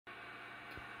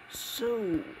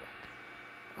So,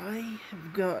 I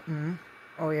have gotten,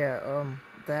 oh yeah,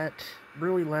 that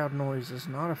really loud noise is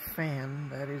not a fan.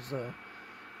 That is,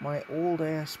 my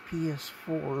old-ass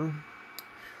PS4.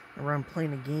 Whenever I'm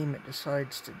playing a game, it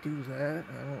decides to do that.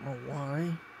 I don't know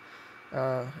why.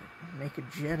 Make a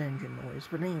jet engine noise.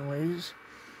 But anyways,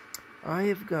 I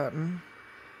have gotten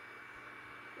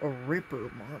a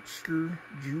Ripper Monster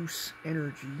Juice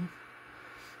Energy.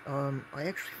 I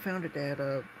actually found it at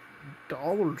a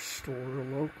dollar store, a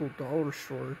local dollar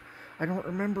store. I don't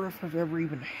remember if I've ever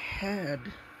even had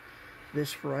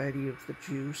this variety of the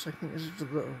juice. I think this is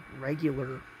the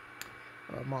regular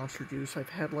Monster Juice. I've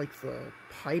had like the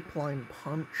Pipeline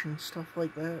Punch and stuff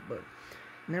like that, but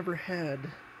never had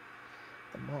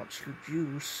the Monster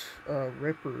Juice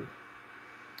Ripper.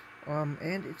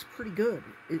 And it's pretty good.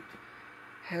 It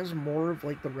has more of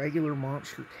like the regular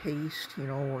Monster taste, you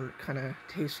know, where it kind of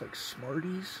tastes like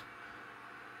Smarties.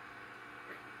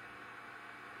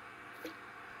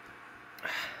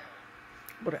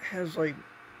 But it has like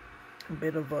a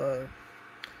bit of a,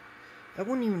 I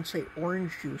wouldn't even say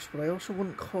orange juice, but I also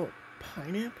wouldn't call it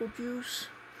pineapple juice.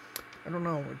 I don't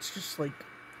know, it's just like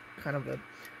kind of a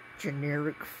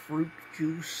generic fruit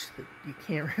juice that you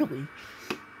can't really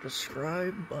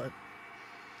describe, but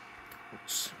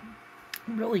it's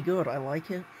really good. I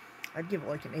like it. I'd give it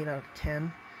like an 8 out of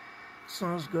 10. It's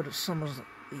not as good as some of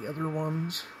the other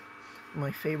ones.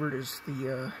 My favorite is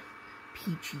the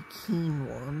Peachy Keen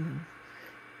one.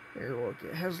 Here, look,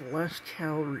 it has less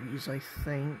calories, I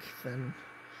think, than,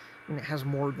 I mean, it has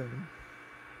more than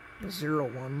the Zero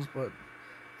ones, but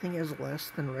I think it has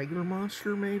less than regular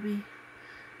Monster, maybe.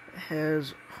 It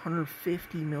has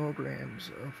 150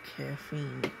 milligrams of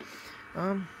caffeine.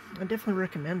 I definitely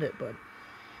recommend it, but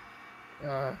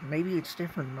maybe it's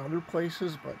different in other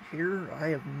places, but here, I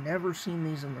have never seen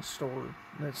these in the store.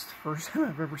 That's the first time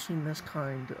I've ever seen this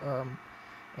kind,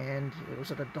 and it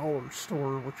was at a dollar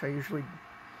store, which I usually,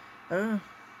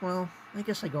 well, I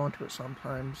guess I go into it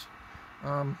sometimes,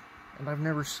 and I've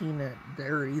never seen it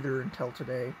there either until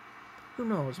today. Who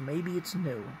knows, maybe it's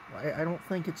new. I don't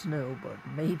think it's new, but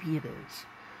maybe it is.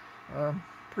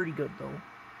 Pretty good, though.